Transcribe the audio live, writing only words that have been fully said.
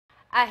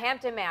A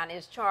Hampton man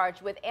is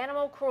charged with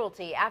animal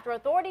cruelty after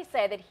authorities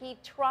say that he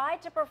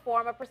tried to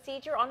perform a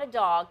procedure on a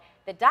dog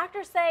that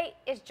doctors say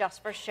is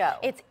just for show.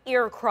 It's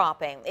ear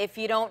cropping. If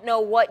you don't know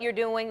what you're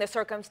doing, the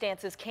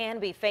circumstances can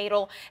be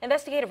fatal.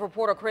 Investigative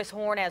reporter Chris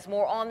Horne has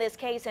more on this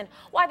case and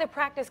why the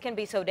practice can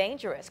be so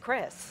dangerous.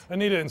 Chris.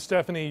 Anita and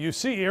Stephanie, you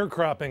see ear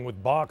cropping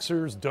with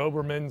boxers,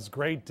 Dobermans,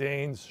 Great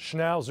Danes,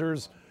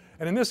 Schnauzers,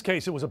 and in this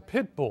case it was a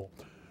pit bull.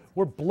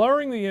 We're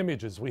blurring the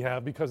images we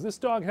have because this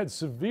dog had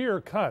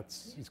severe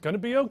cuts. He's going to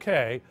be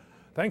okay,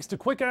 thanks to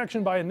quick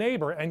action by a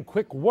neighbor and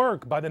quick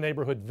work by the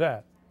neighborhood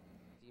vet.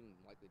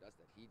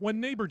 When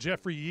neighbor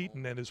Jeffrey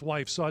Eaton and his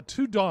wife saw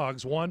two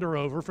dogs wander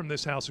over from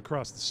this house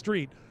across the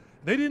street,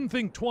 they didn't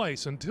think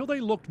twice until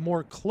they looked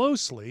more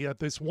closely at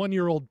this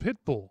one-year-old pit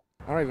bull.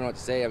 I don't even know what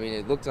to say. I mean,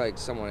 it looked like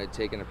someone had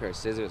taken a pair of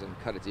scissors and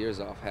cut its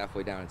ears off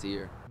halfway down its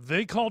ear.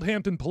 They called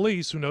Hampton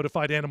police, who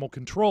notified animal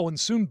control, and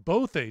soon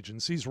both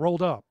agencies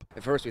rolled up.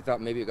 At first we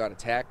thought maybe it got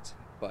attacked,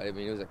 but I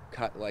mean, it was a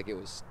cut like it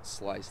was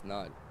sliced,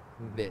 not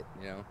bit,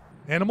 you know.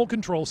 Animal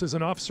control says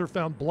an officer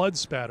found blood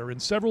spatter in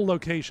several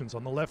locations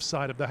on the left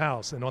side of the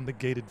house and on the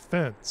gated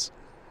fence.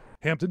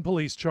 Hampton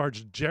police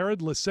charged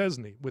Jared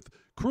Lesesny with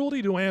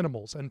cruelty to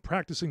animals and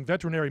practicing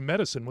veterinary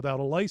medicine without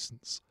a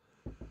license.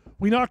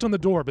 We knocked on the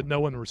door, but no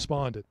one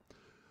responded.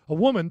 A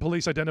woman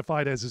police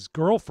identified as his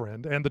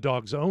girlfriend and the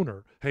dog's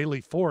owner,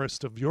 Haley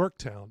Forrest of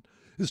Yorktown,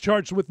 is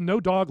charged with no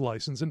dog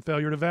license and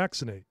failure to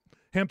vaccinate.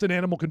 Hampton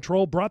Animal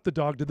Control brought the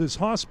dog to this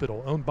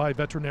hospital owned by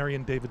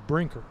veterinarian David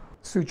Brinker.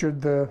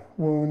 Sutured the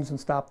wounds and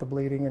stopped the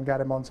bleeding and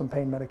got him on some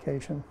pain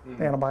medication,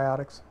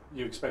 antibiotics.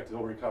 You expect he'll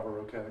recover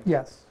okay?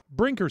 Yes.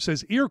 Brinker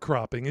says ear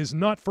cropping is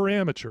not for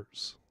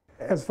amateurs.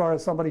 As far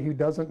as somebody who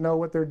doesn't know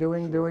what they're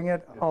doing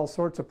it, all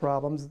sorts of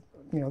problems.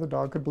 You know, the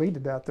dog could bleed to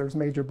death. There's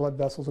major blood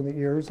vessels in the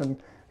ears,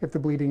 and if the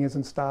bleeding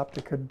isn't stopped,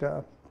 it could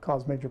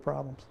cause major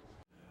problems.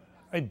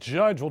 A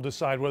judge will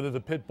decide whether the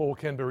pit bull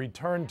can be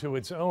returned to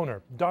its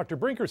owner. Dr.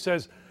 Brinker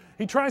says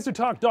he tries to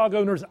talk dog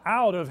owners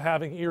out of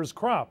having ears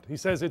cropped. He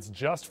says it's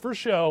just for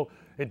show.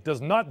 It does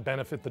not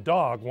benefit the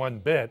dog one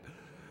bit.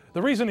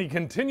 The reason he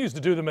continues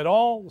to do them at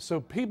all, so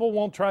people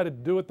won't try to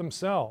do it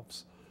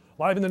themselves.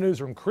 Live in the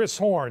newsroom, Chris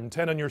Horne,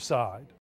 10 on your side.